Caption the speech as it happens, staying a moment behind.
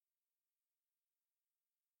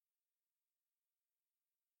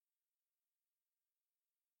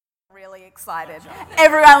Really excited.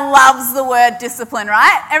 Everyone loves the word discipline,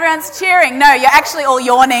 right? Everyone's cheering. No, you're actually all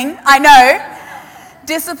yawning. I know.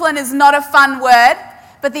 Discipline is not a fun word,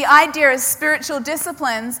 but the idea of spiritual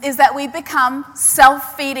disciplines is that we become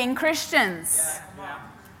self-feeding Christians.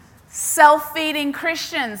 Self-feeding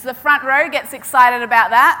Christians. The front row gets excited about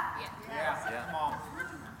that.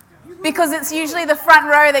 Because it's usually the front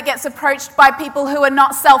row that gets approached by people who are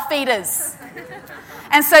not self-feeders.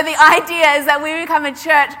 And so the idea is that we become a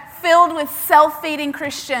church filled with self-feeding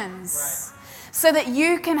Christians, so that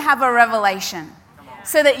you can have a revelation,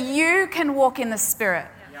 so that you can walk in the Spirit,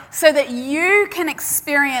 so that you can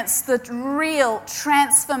experience the real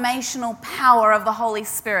transformational power of the Holy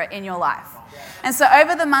Spirit in your life. And so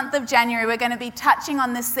over the month of January, we're going to be touching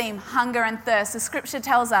on this theme, hunger and thirst. The scripture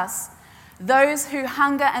tells us, those who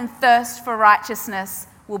hunger and thirst for righteousness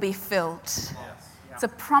will be filled. It's a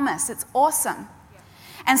promise. It's awesome.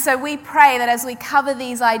 And so we pray that as we cover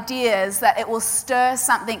these ideas, that it will stir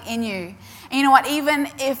something in you. And you know what? Even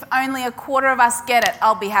if only a quarter of us get it,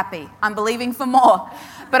 I'll be happy. I'm believing for more.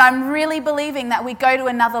 But I'm really believing that we go to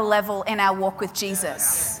another level in our walk with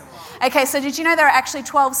Jesus. Okay, so did you know there are actually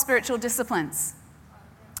 12 spiritual disciplines?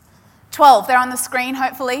 12. They're on the screen,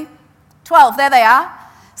 hopefully. 12. There they are.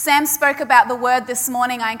 Sam spoke about the word this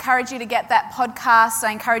morning. I encourage you to get that podcast.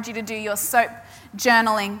 I encourage you to do your SOAP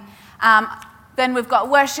journaling. Then we've got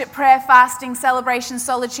worship, prayer, fasting, celebration,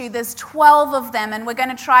 solitude. There's 12 of them, and we're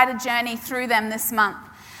going to try to journey through them this month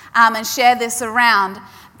and share this around.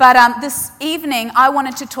 But this evening, I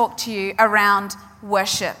wanted to talk to you around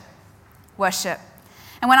worship. Worship.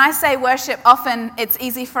 And when I say worship, often it's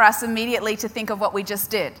easy for us immediately to think of what we just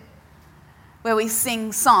did, where we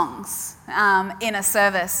sing songs in a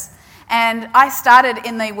service. And I started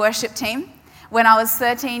in the worship team. When I was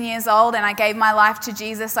 13 years old and I gave my life to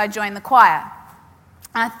Jesus, I joined the choir.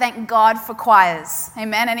 And I thank God for choirs.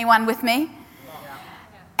 Amen? Anyone with me?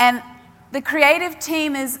 And the creative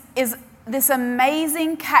team is this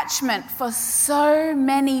amazing catchment for so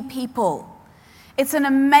many people. It's an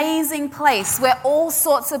amazing place where all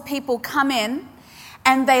sorts of people come in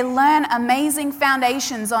and they learn amazing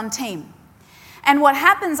foundations on team. And what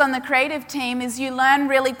happens on the creative team is you learn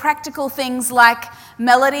really practical things like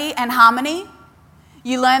melody and harmony.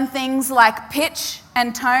 You learn things like pitch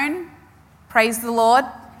and tone. Praise the Lord.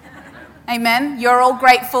 Amen. You're all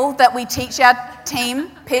grateful that we teach our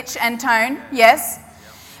team pitch and tone. Yes.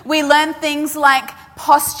 We learn things like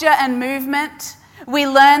posture and movement. We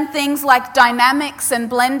learn things like dynamics and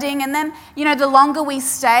blending. And then, the longer we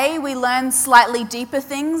stay, we learn slightly deeper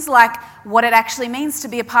things like what it actually means to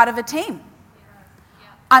be a part of a team.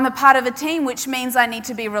 I'm a part of a team, which means I need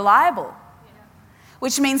to be reliable,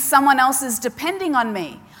 which means someone else is depending on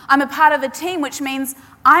me. I'm a part of a team, which means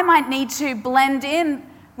I might need to blend in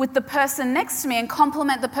with the person next to me and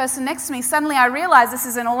complement the person next to me. Suddenly I realize this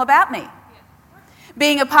isn't all about me.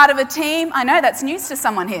 Being a part of a team, I know that's news to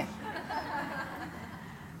someone here.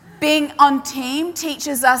 Being on team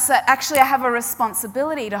teaches us that actually I have a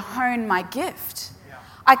responsibility to hone my gift.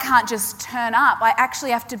 I can't just turn up. I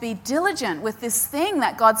actually have to be diligent with this thing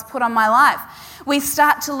that God's put on my life. We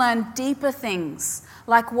start to learn deeper things,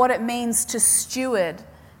 like what it means to steward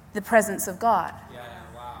the presence of God.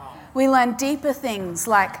 We learn deeper things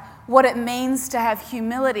like what it means to have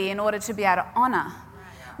humility in order to be able to honor.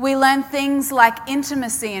 We learn things like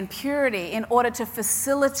intimacy and purity in order to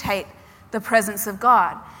facilitate the presence of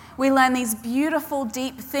God. We learn these beautiful,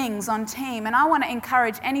 deep things on team. And I want to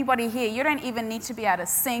encourage anybody here, you don't even need to be able to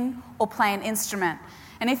sing or play an instrument.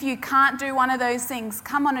 And if you can't do one of those things,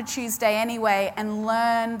 come on a Tuesday anyway and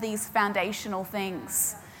learn these foundational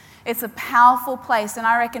things. It's a powerful place, and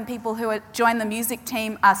I reckon people who join the music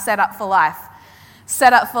team are set up for life.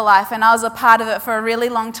 Set up for life, and I was a part of it for a really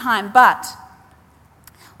long time. But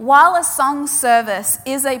while a song service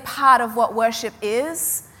is a part of what worship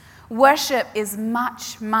is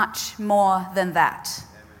much, much more than that.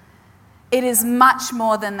 It is much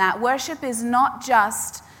more than that. Worship is not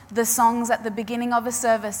just the songs at the beginning of a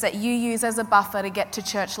service that you use as a buffer to get to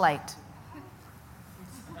church late.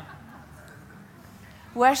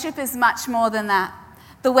 Worship is much more than that.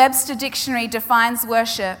 The Webster Dictionary defines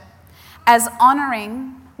worship as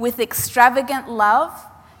honoring with extravagant love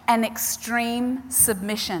and extreme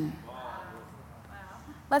submission.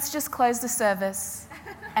 Let's just close the service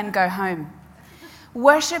and go home.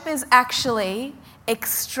 Worship is actually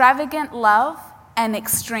extravagant love and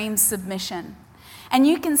extreme submission. And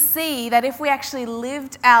you can see that if we actually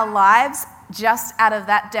lived our lives just out of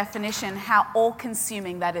that definition, how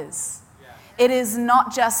all-consuming that is. It is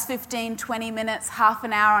not just 15, 20 minutes, half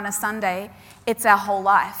an hour on a Sunday. It's our whole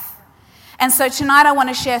life. And so tonight I want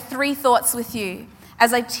to share 3 thoughts with you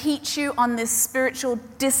as I teach you on this spiritual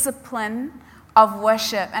discipline of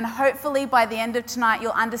worship. And hopefully by the end of tonight,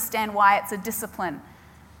 you'll understand why it's a discipline.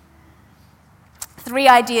 3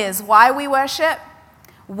 ideas: why we worship,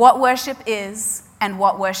 what worship is, and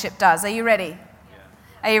what worship does. Are you ready? Yeah.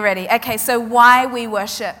 Are you ready? Okay, so why we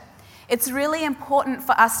worship. It's really important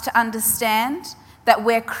for us to understand that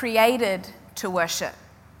we're created to worship.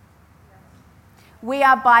 We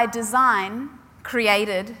are by design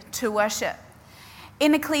created to worship.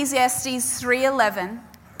 In Ecclesiastes 3:11,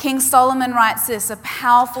 King Solomon writes this, a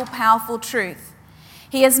powerful, powerful truth.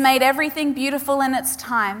 He has made everything beautiful in its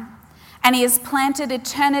time, and he has planted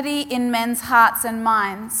eternity in men's hearts and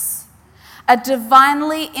minds. A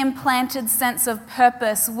divinely implanted sense of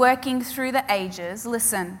purpose working through the ages,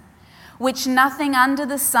 listen, which nothing under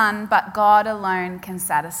the sun but God alone can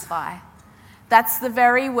satisfy. That's the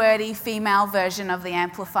very wordy female version of the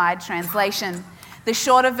Amplified translation. The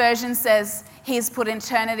shorter version says, he has put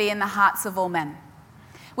eternity in the hearts of all men,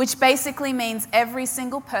 which basically means every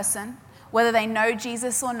single person, whether they know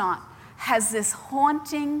Jesus or not, has this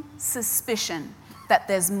haunting suspicion that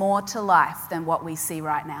there's more to life than what we see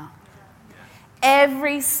right now.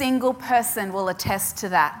 Every single person will attest to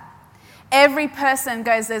that. Every person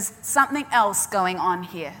goes, there's something else going on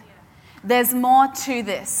here. There's more to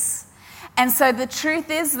this. And so the truth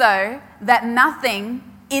is, though, that nothing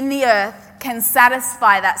in the earth can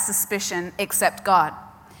satisfy that suspicion except God.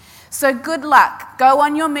 So good luck. Go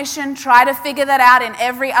on your mission. Try to figure that out in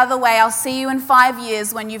every other way. I'll see you in 5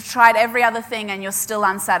 years when you've tried every other thing and you're still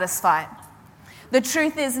unsatisfied. The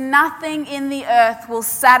truth is, nothing in the earth will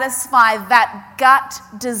satisfy that gut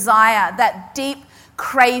desire, that deep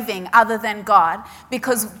craving other than God,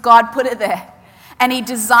 because God put it there. And he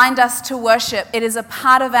designed us to worship. It is a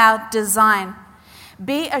part of our design.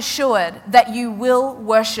 Be assured that you will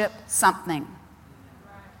worship something.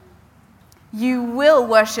 You will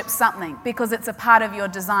worship something because it's a part of your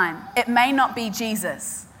design. It may not be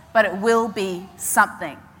Jesus, but it will be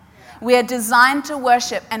something. We are designed to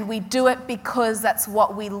worship, and we do it because that's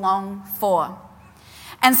what we long for.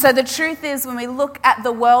 And so the truth is, when we look at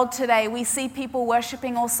the world today, we see people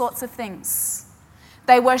worshiping all sorts of things.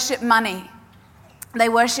 They worship money. They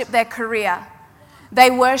worship their career. They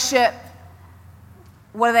worship,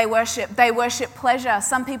 what do they worship? They worship pleasure.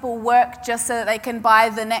 Some people work just so that they can buy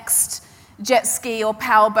the next jet ski or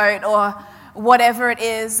powerboat or whatever it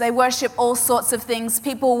is. They worship all sorts of things.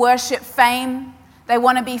 People worship fame. They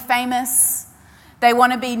want to be famous. They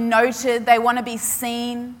want to be noted. They want to be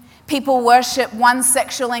seen. People worship one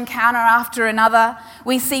sexual encounter after another.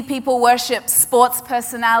 We see people worship sports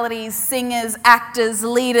personalities, singers, actors,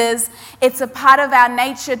 leaders. It's a part of our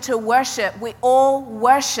nature to worship. We all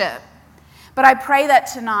worship. But I pray that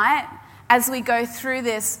tonight, as we go through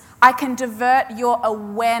this, I can divert your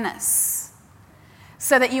awareness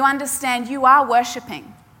so that you understand you are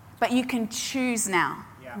worshiping, but you can choose now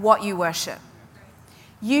what you worship.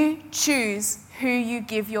 You choose who you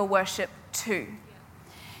give your worship to.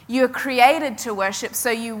 You are created to worship,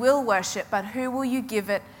 so you will worship, but who will you give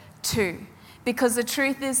it to? Because the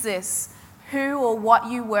truth is this, who or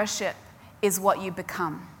what you worship is what you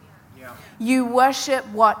become. Yeah. You worship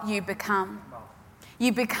what you become.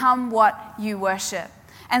 You become what you worship.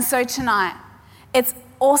 And so tonight, it's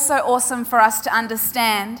also awesome for us to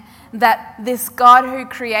understand that this God who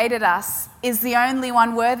created us is the only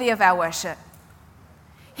one worthy of our worship.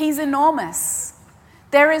 He's enormous.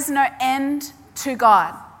 There is no end to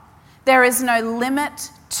God. There is no limit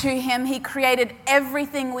to him. He created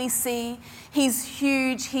everything we see. He's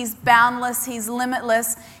huge. He's boundless. He's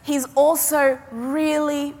limitless. He's also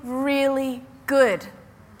really, really good.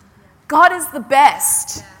 God is the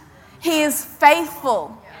best. He is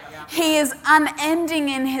faithful. He is unending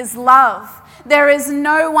in his love. There is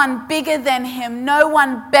no one bigger than him, no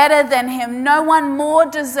one better than him, no one more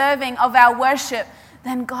deserving of our worship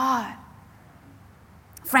than God.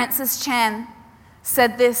 Francis Chan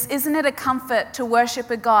said this, isn't it a comfort to worship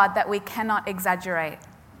a God that we cannot exaggerate?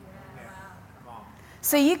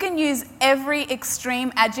 So you can use every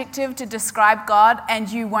extreme adjective to describe God and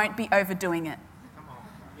you won't be overdoing it.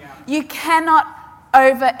 You cannot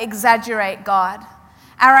over-exaggerate God.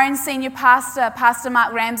 Our own senior pastor, Pastor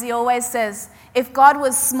Mark Ramsey, always says, if God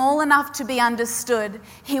was small enough to be understood,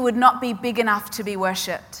 he would not be big enough to be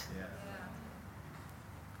worshipped.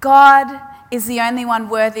 God is the only one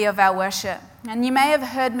worthy of our worship. And you may have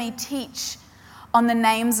heard me teach on the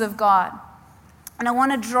names of God. And I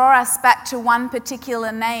want to draw us back to one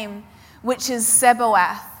particular name, which is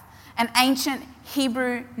Sebaoth, an ancient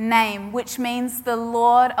Hebrew name, which means the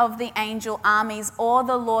Lord of the angel armies or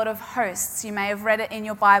the Lord of hosts. You may have read it in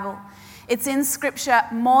your Bible. It's in Scripture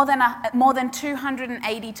more than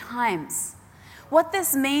 280 times. What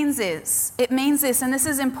this means is, it means this, and this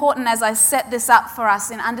is important as I set this up for us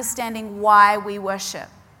in understanding why we worship,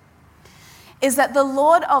 is that the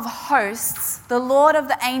Lord of hosts, the Lord of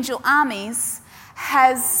the angel armies,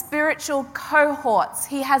 has spiritual cohorts.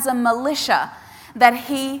 He has a militia that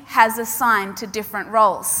he has assigned to different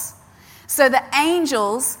roles. So the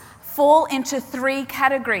angels fall into 3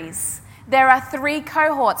 categories. There are 3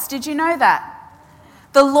 cohorts. Did you know that?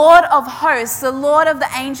 The Lord of hosts, the Lord of the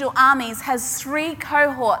angel armies, has 3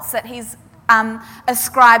 cohorts that he's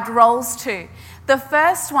ascribed roles to. The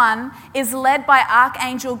first one is led by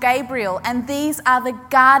Archangel Gabriel, and these are the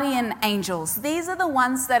guardian angels. These are the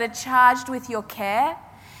ones that are charged with your care.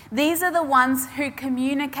 These are the ones who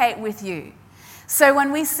communicate with you. So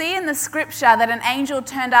when we see in the Scripture that an angel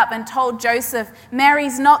turned up and told Joseph,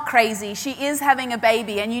 Mary's not crazy, she is having a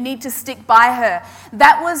baby and you need to stick by her,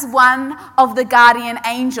 that was one of the guardian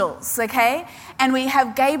angels, okay? And we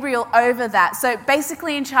have Gabriel over that. So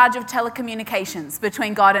basically in charge of telecommunications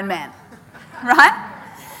between God and man, right?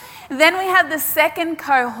 Then we have the second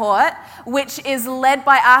cohort, which is led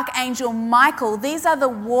by Archangel Michael. These are the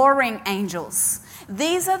warring angels.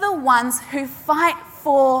 These are the ones who fight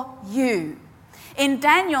for you. In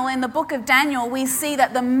Daniel, in the book of Daniel, we see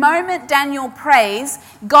that the moment Daniel prays,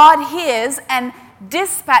 God hears and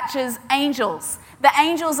dispatches angels. The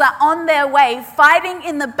angels are on their way, fighting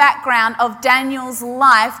in the background of Daniel's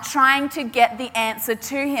life, trying to get the answer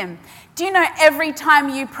to him. Do you know every time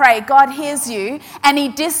you pray, God hears you and he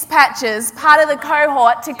dispatches part of the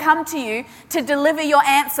cohort to come to you to deliver your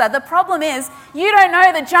answer? The problem is you don't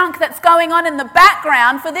know the junk that's going on in the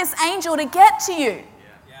background for this angel to get to you.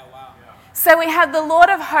 So we have the Lord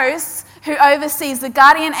of hosts who oversees the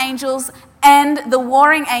guardian angels and the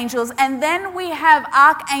warring angels. And then we have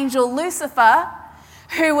Archangel Lucifer,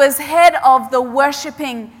 who was head of the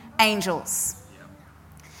worshipping angels.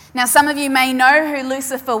 Now, some of you may know who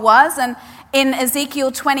Lucifer was. And in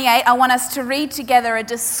Ezekiel 28, I want us to read together a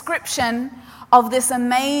description of this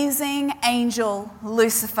amazing angel,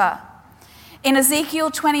 Lucifer. In Ezekiel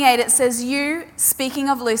 28, it says, you, speaking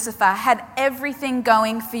of Lucifer, had everything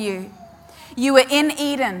going for you. You were in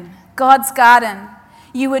Eden, God's garden.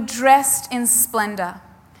 You were dressed in splendor.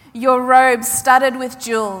 Your robes studded with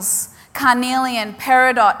jewels, carnelian,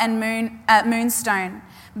 peridot, and moonstone,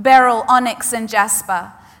 beryl, onyx, and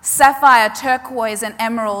jasper, sapphire, turquoise, and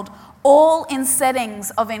emerald, all in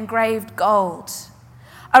settings of engraved gold.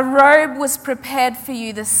 A robe was prepared for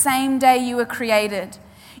you the same day you were created.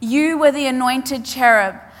 You were the anointed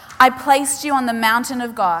cherub. I placed you on the mountain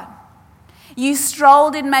of God. You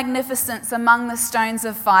strolled in magnificence among the stones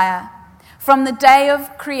of fire. From the day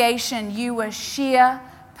of creation, you were sheer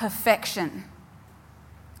perfection.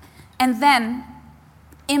 And then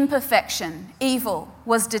imperfection, evil,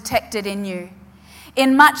 was detected in you.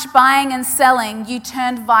 In much buying and selling, you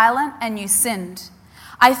turned violent and you sinned.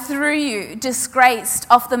 I threw you, disgraced,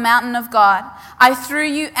 off the mountain of God. I threw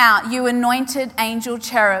you out, you anointed angel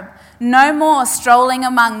cherub. No more strolling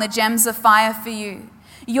among the gems of fire for you.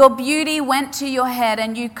 Your beauty went to your head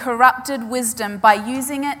and you corrupted wisdom by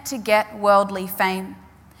using it to get worldly fame.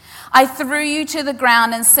 I threw you to the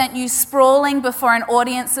ground and sent you sprawling before an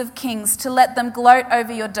audience of kings to let them gloat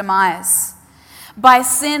over your demise. By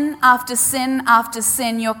sin after sin after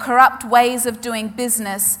sin, your corrupt ways of doing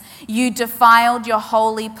business, you defiled your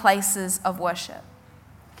holy places of worship.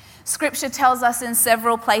 Scripture tells us in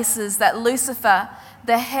several places that Lucifer,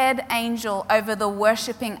 the head angel over the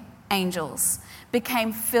worshipping angels,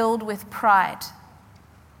 became filled with pride.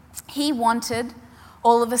 He wanted,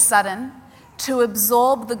 all of a sudden, to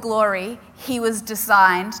absorb the glory he was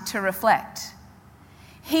designed to reflect.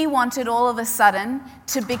 He wanted, all of a sudden,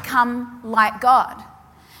 to become like God.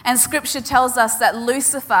 And Scripture tells us that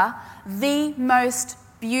Lucifer, the most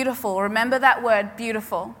beautiful, remember that word,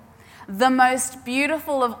 beautiful, the most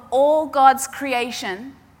beautiful of all God's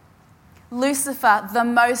creation, Lucifer, the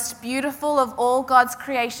most beautiful of all God's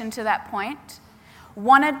creation to that point,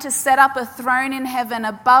 wanted to set up a throne in heaven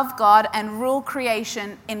above God and rule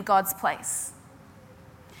creation in God's place.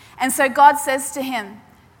 And so God says to him,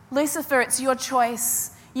 Lucifer, it's your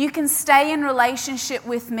choice. You can stay in relationship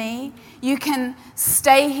with me. You can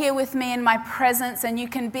stay here with me in my presence and you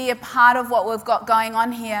can be a part of what we've got going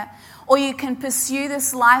on here. Or you can pursue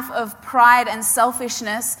this life of pride and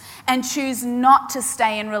selfishness and choose not to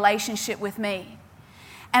stay in relationship with me.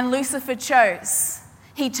 And Lucifer chose.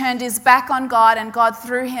 He turned his back on God and God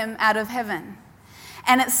threw him out of heaven.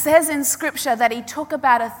 And it says in Scripture that he took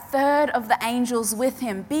about 1/3 of the angels with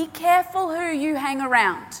him. Be careful who you hang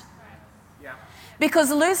around.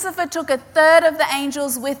 Because Lucifer took a third of the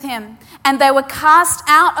angels with him, and they were cast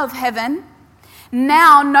out of heaven.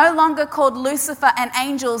 Now, no longer called Lucifer and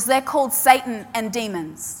angels, they're called Satan and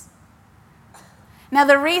demons. Now,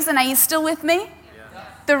 the reason, are you still with me? Yeah.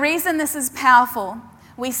 The reason this is powerful,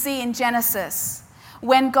 we see in Genesis,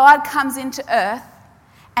 when God comes into earth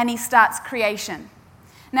and he starts creation.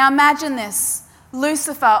 Now, imagine this.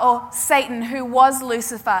 Lucifer, or Satan, who was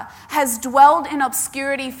Lucifer, has dwelled in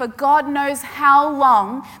obscurity for God knows how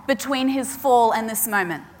long between his fall and this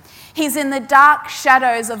moment. He's in the dark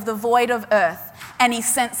shadows of the void of earth, and he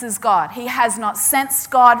senses God. He has not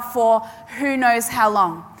sensed God for who knows how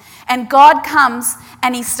long. And God comes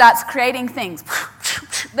and he starts creating things.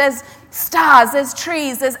 There's stars, there's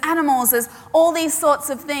trees, there's animals, there's all these sorts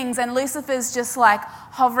of things, and Lucifer's just like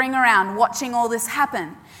hovering around, watching all this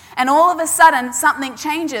happen. And all of a sudden, something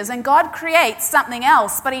changes, and God creates something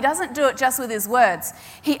else, but he doesn't do it just with his words.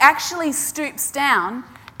 He actually stoops down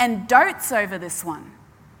and dotes over this one.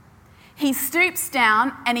 He stoops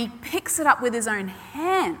down and he picks it up with his own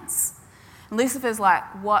hands. And Lucifer's like,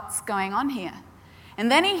 what's going on here?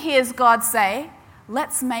 And then he hears God say,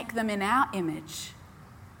 let's make them in our image.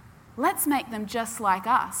 Let's make them just like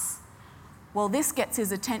us. Well, this gets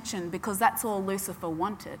his attention because that's all Lucifer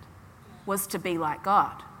wanted, was to be like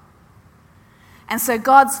God. And so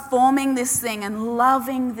God's forming this thing and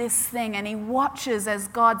loving this thing, and he watches as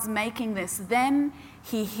God's making this. Then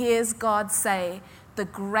he hears God say the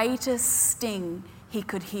greatest sting he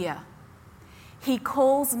could hear. He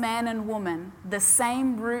calls man and woman the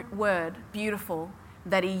same root word, beautiful,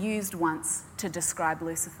 that he used once to describe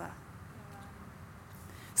Lucifer.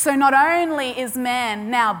 So not only is man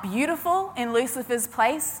now beautiful in Lucifer's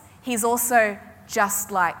place, he's also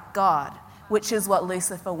just like God, which is what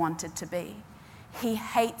Lucifer wanted to be. He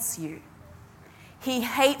hates you. He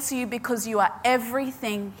hates you because you are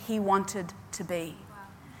everything he wanted to be.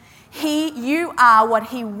 You are what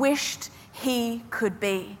he wished he could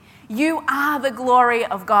be. You are the glory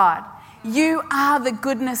of God. You are the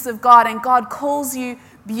goodness of God, and God calls you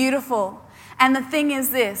beautiful. And the thing is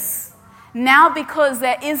this, now because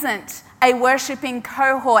there isn't a worshipping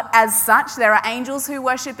cohort as such, there are angels who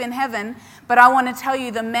worship in heaven, but I want to tell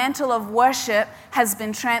you the mantle of worship has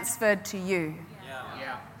been transferred to you.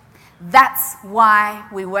 That's why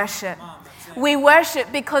we worship. We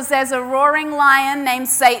worship because there's a roaring lion named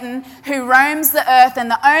Satan who roams the earth, and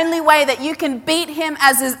the only way that you can beat him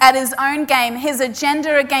at his own game, his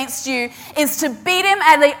agenda against you, is to beat him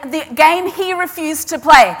at the game he refused to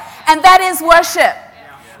play, and that is worship.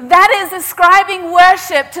 That is ascribing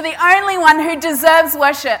worship to the only one who deserves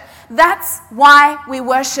worship. That's why we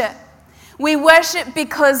worship. We worship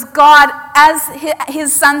because God, as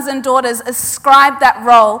his sons and daughters, ascribed that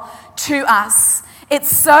role to us. It's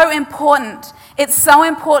so important. It's so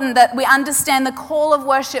important that we understand the call of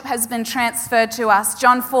worship has been transferred to us.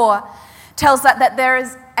 John 4 tells us that there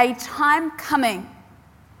is a time coming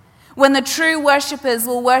when the true worshippers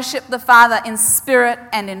will worship the Father in spirit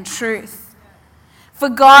and in truth. For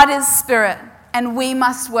God is spirit, and we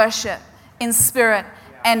must worship in spirit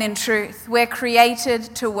and in truth. We're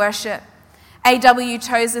created to worship. A.W.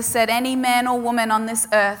 Tozer said, any man or woman on this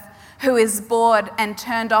earth who is bored and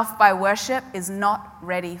turned off by worship is not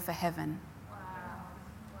ready for heaven.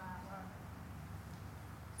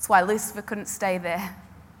 That's why Lucifer couldn't stay there.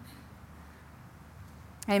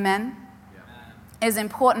 Amen? It is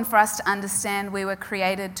important for us to understand we were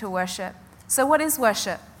created to worship. So what is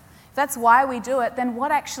worship? If that's why we do it, then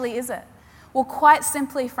what actually is it? Well, quite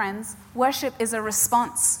simply, friends, worship is a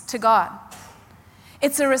response to God.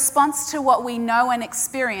 It's a response to what we know and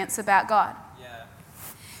experience about God.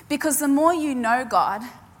 Because the more you know God,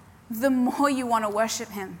 the more you want to worship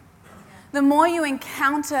him. The more you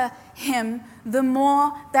encounter him, the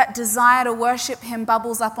more that desire to worship him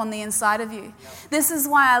bubbles up on the inside of you. This is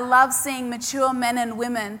why I love seeing mature men and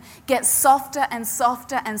women get softer and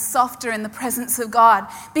softer and softer in the presence of God.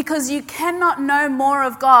 Because you cannot know more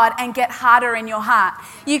of God and get harder in your heart.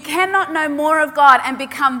 You cannot know more of God and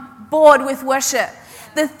become bored with worship.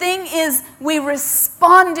 The thing is, we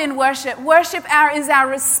respond in worship. Worship is our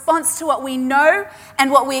response to what we know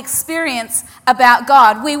and what we experience about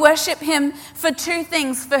God. We worship him for two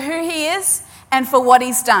things, for who he is and for what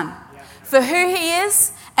he's done. For who he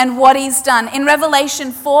is and what he's done. In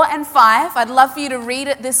Revelation 4 and 5, I'd love for you to read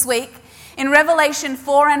it this week. In Revelation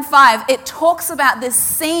 4 and 5, it talks about this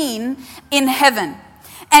scene in heaven.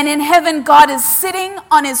 And in heaven, God is sitting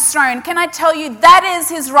on his throne. Can I tell you, that is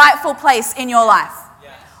his rightful place in your life.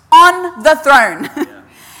 On the throne.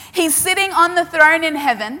 He's sitting on the throne in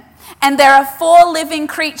heaven, and there are 4 living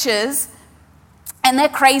creatures, and they're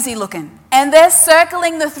crazy looking. And they're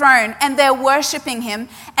circling the throne and they're worshiping him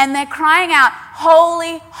and they're crying out,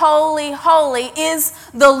 "Holy, holy, holy is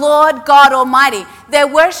the Lord God Almighty." They're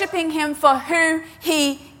worshiping him for who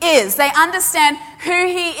he is. They understand who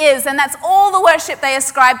he is, and that's all the worship they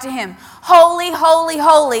ascribe to him. Holy, holy,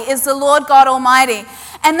 holy is the Lord God Almighty.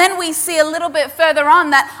 And then we see a little bit further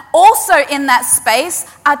on that also in that space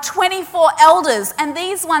are 24 elders, and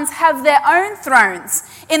these ones have their own thrones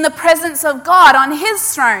in the presence of God on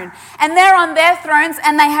his throne. And they're on their thrones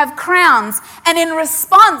and they have crowns. And in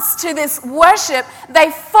response to this worship,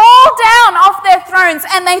 they fall down off their thrones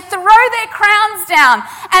and they throw their crowns down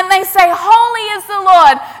and they say, "Holy is the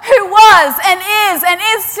Lord who was and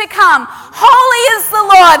is to come. Holy is the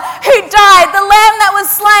Lord who died, the Lamb that was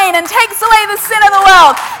slain and takes away the sin of the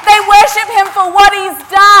world." They worship him for what he's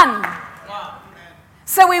done.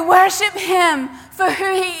 So we worship him for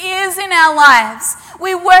who he is in our lives.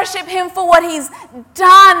 We worship him for what he's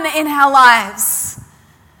done in our lives.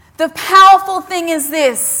 The powerful thing is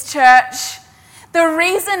this, church. The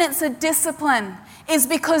reason it's a discipline is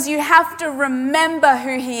because you have to remember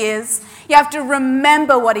who he is. You have to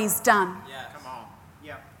remember what he's done. Yeah, come on.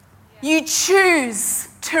 Yeah. You choose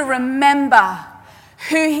to remember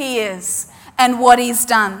who he is and what he's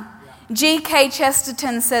done. G.K.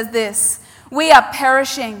 Chesterton says this: "We are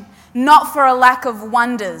perishing not for a lack of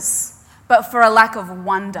wonders, but for a lack of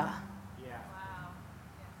wonder." Yeah.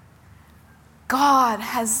 God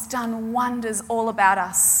has done wonders all about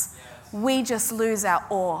us. Yes. We just lose our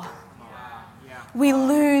awe. Yeah. We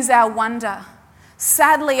lose our wonder.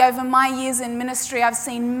 Sadly, over my years in ministry, I've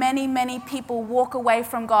seen many, many people walk away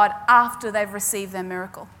from God after they've received their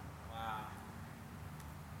miracle.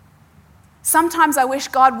 Sometimes I wish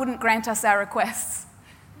God wouldn't grant us our requests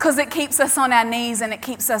because it keeps us on our knees and it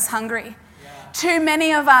keeps us hungry. Yeah. Too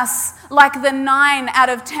many of us, like the 9 out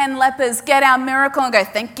of 10 lepers, get our miracle and go,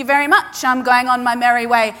 "Thank you very much, I'm going on my merry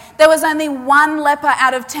way." There was only 1 leper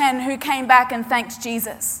out of 10 who came back and thanked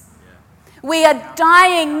Jesus. Yeah. We are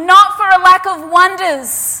dying not for a lack of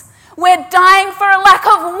wonders. We're dying for a lack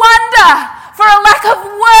of wonder, for a lack of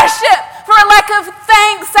worship, for a lack of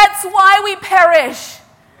thanks. That's why we perish.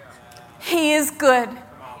 He is good.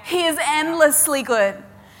 He is endlessly good.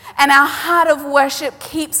 And our heart of worship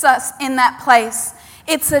keeps us in that place.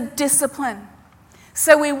 It's a discipline.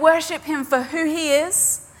 So we worship him for who he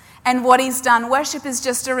is and what he's done. Worship is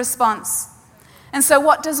just a response. And so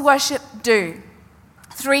what does worship do?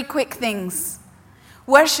 3 quick things.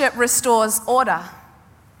 Worship restores order.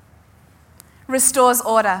 Restores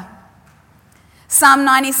order. Psalm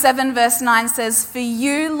 97 verse 9 says, "For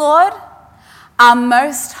you, Lord, are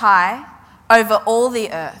most high over all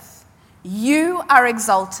the earth. You are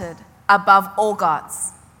exalted above all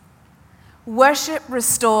gods." Worship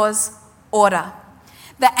restores order.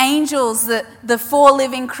 The angels, the 4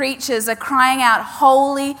 living creatures are crying out,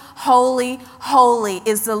 "Holy, holy, holy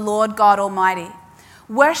is the Lord God Almighty."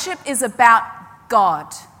 Worship is about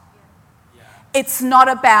God. It's not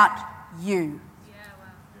about you.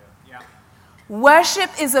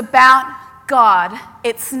 Worship is about God.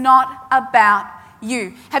 It's not about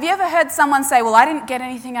you. Have you ever heard someone say, "Well, I didn't get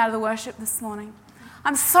anything out of the worship this morning"?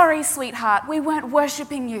 I'm sorry, sweetheart, we weren't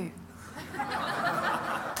worshiping you.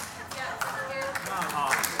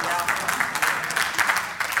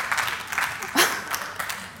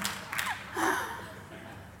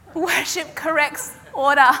 Worship corrects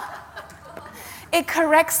order. It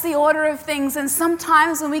corrects the order of things, and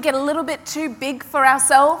sometimes when we get a little bit too big for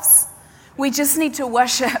ourselves, we just need to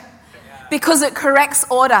worship because it corrects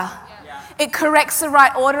order. It corrects the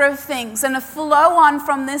right order of things. And a flow on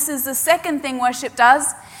from this is the second thing worship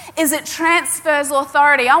does, is it transfers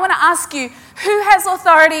authority. I want to ask you, who has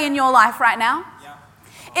authority in your life right now?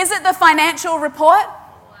 Is it the financial report?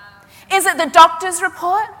 Is it the doctor's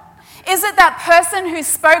report? Is it that person who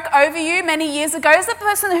spoke over you many years ago? Is it the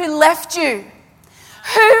person who left you?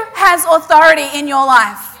 Who has authority in your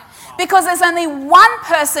life? Because there's only one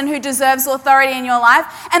person who deserves authority in your life,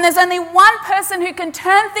 and there's only one person who can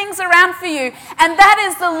turn things around for you, and that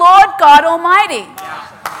is the Lord God Almighty.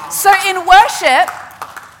 So in worship,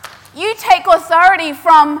 you take authority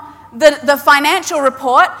from the financial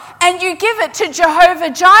report and you give it to Jehovah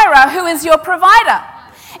Jireh, who is your provider.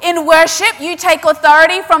 In worship, you take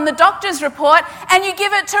authority from the doctor's report and you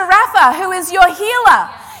give it to Rapha, who is your healer.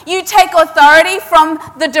 You take authority from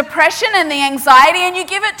the depression and the anxiety and you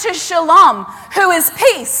give it to Shalom, who is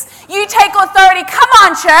peace. You take authority, come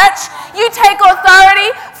on church, you take authority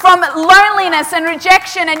from loneliness and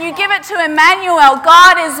rejection and you give it to Emmanuel.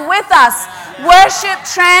 God is with us. Worship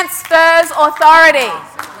transfers authority.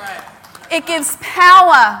 It gives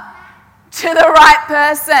power to the right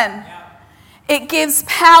person. It gives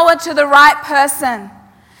power to the right person.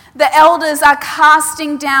 The elders are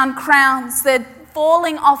casting down crowns. They're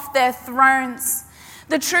falling off their thrones.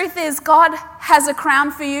 The truth is, God has a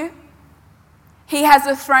crown for you. He has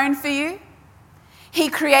a throne for you. He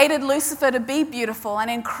created Lucifer to be beautiful and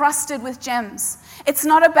encrusted with gems. It's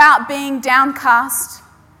not about being downcast.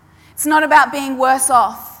 It's not about being worse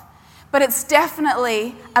off. But it's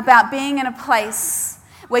definitely about being in a place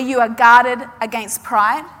where you are guarded against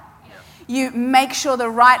pride. You make sure the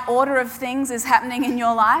right order of things is happening in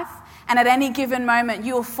your life. And at any given moment,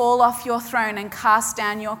 you will fall off your throne and cast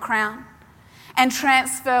down your crown and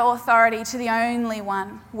transfer authority to the only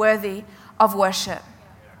one worthy of worship.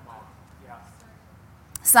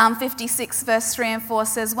 Psalm 56 verse 3 and 4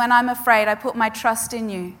 says, "When I'm afraid, I put my trust in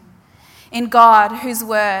you. In God, whose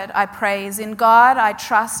word I praise. In God I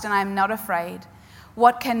trust and I am not afraid.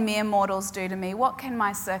 What can mere mortals do to me? What can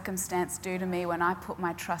my circumstance do to me when I put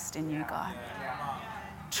my trust in you, God?"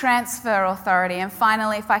 Transfer authority. And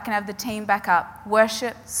finally, if I can have the team back up,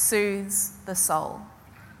 worship soothes the soul.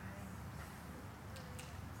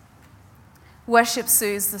 Worship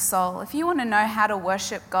soothes the soul. If you want to know how to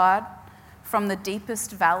worship God from the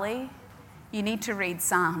deepest valley, you need to read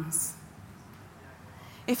Psalms.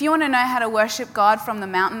 If you want to know how to worship God from the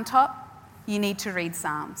mountaintop, you need to read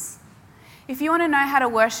Psalms. If you want to know how to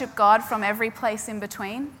worship God from every place in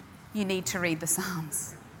between, you need to read the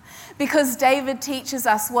Psalms. Because David teaches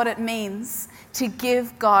us what it means to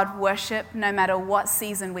give God worship no matter what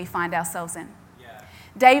season we find ourselves in.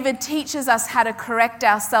 David teaches us how to correct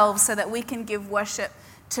ourselves so that we can give worship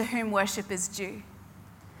to whom worship is due.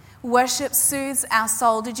 Worship soothes our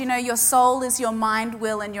soul. Did you know your soul is your mind,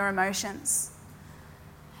 will, and your emotions?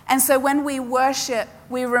 And so when we worship,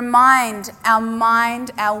 we remind our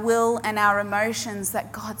mind, our will, and our emotions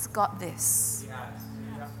that God's got this.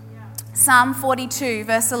 Psalm 42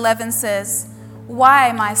 verse 11 says,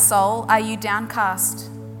 "Why, my soul, are you downcast?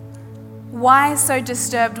 Why so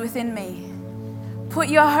disturbed within me? Put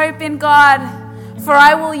your hope in God, for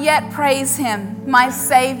I will yet praise him, my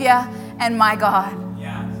Savior and my God."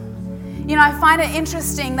 You know, I find it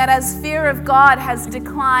interesting that as fear of God has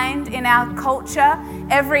declined in our culture,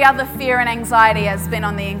 every other fear and anxiety has been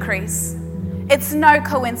on the increase. It's no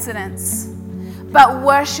coincidence. But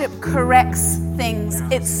worship corrects things.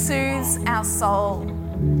 It soothes our soul.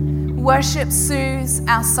 Worship soothes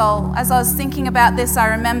our soul. As I was thinking about this, I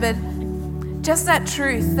remembered just that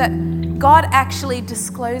truth that God actually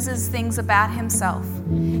discloses things about himself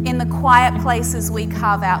in the quiet places we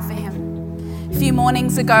carve out for him. A few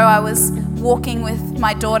mornings ago, I was walking with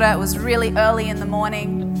my daughter. It was really early in the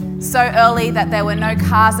morning, so early that there were no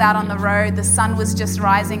cars out on the road. The sun was just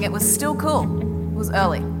rising. It was still cool. It was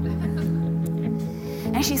early.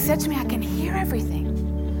 And she said to me, "I can hear everything.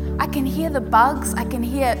 I can hear the bugs. I can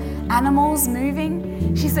hear animals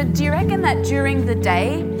moving." She said, "Do you reckon that during the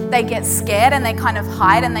day they get scared and they kind of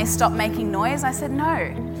hide and they stop making noise?" I said, "No.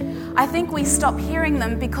 I think we stop hearing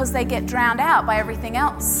them because they get drowned out by everything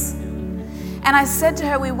else." And I said to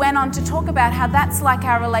her, we went on to talk about how that's like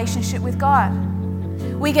our relationship with God.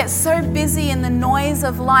 We get so busy in the noise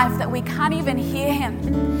of life that we can't even hear him.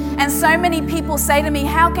 And so many people say to me,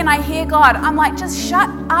 "How can I hear God?" I'm like, just shut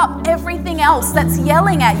up everything else that's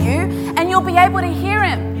yelling at you and you'll be able to hear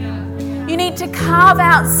him. You need to carve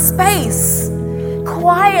out space,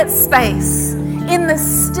 quiet space, in the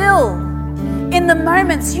still, in the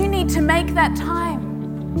moments. You need to make that time.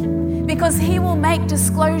 Because he will make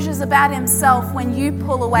disclosures about himself when you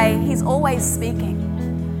pull away. He's always speaking.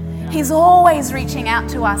 He's always reaching out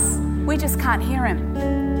to us. We just can't hear him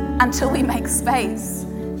until we make space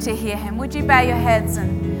to hear him. Would you bow your heads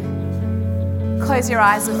and close your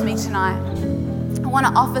eyes with me tonight? I want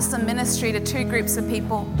to offer some ministry to two groups of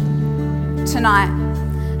people tonight.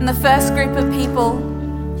 And the first group of people,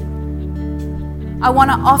 I want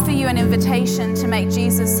to offer you an invitation to make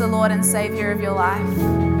Jesus the Lord and Savior of your life.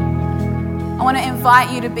 I want to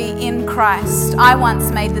invite you to be in Christ. I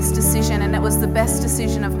once made this decision and it was the best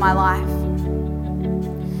decision of my life.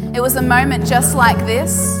 It was a moment just like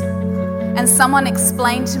this, and someone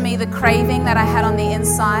explained to me the craving that I had on the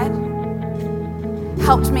inside,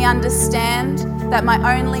 helped me understand that my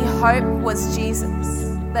only hope was Jesus,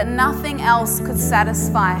 that nothing else could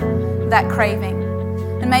satisfy that craving.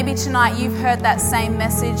 And maybe tonight you've heard that same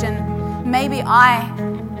message, and maybe I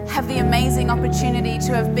have the amazing opportunity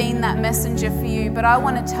to have been that messenger for you, but I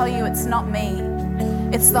want to tell you it's not me.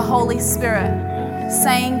 It's the Holy Spirit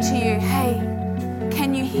saying to you, "Hey,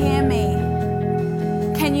 can you hear me?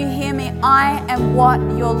 Can you hear me? I am what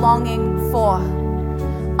you're longing for.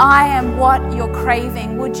 I am what you're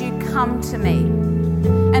craving. Would you come to me?"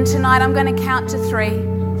 And tonight I'm going to count to 3.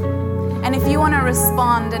 And if you want to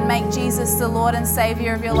respond and make Jesus the Lord and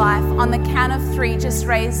Savior of your life, on the count of 3, just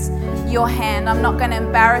raise your hand. I'm not going to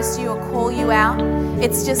embarrass you or call you out.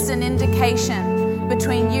 It's just an indication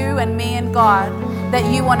between you and me and God that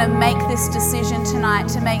you want to make this decision tonight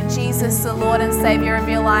to make Jesus the Lord and Savior of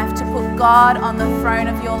your life, to put God on the throne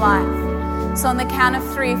of your life. So on the count of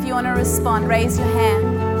 3, if you want to respond, raise your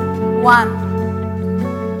hand.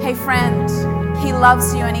 1. Hey friend, He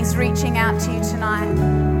loves you and He's reaching out to you tonight.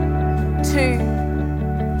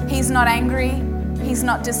 2. He's not angry. He's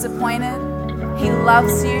not disappointed. He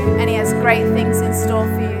loves you and He has great things in store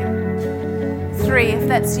for you. 3, if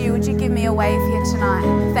that's you, would you give me a wave here tonight?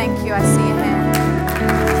 Thank you, I see your hand.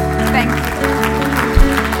 Thank you.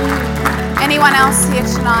 Anyone else here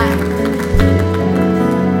tonight?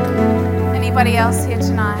 Anybody else here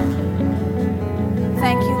tonight?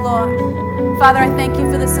 Thank you, Lord. Father, I thank you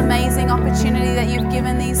for this amazing opportunity that you've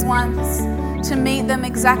given these ones to meet them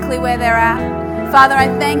exactly where they're at. Father, I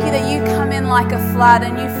thank you that you come in like a flood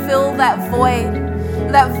and you fill that void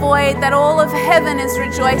that all of heaven is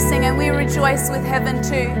rejoicing, and we rejoice with heaven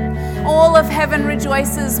too. All of heaven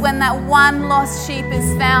rejoices when that one lost sheep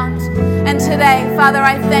is found. And today, Father,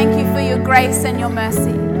 I thank you for your grace and your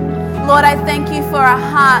mercy. Lord, I thank you for a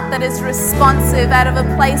heart that is responsive out of a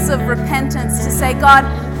place of repentance to say, God,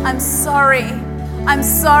 I'm sorry,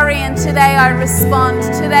 and today I respond.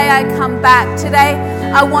 Today I come back. Today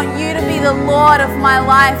I want you to be the Lord of my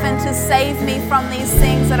life and to save me from these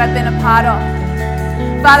things that I've been a part of.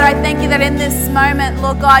 Father, I thank you that in this moment,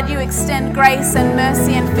 Lord God, you extend grace and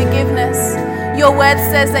mercy and forgiveness. Your word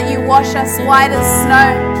says that you wash us white as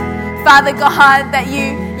snow. Father God, that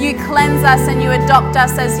you cleanse us and you adopt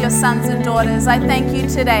us as your sons and daughters. I thank you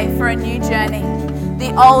today for a new journey.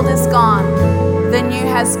 The old is gone. The new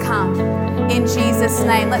has come. In Jesus'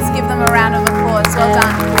 name. Let's give them a round of applause. Well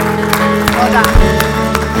done. Well done.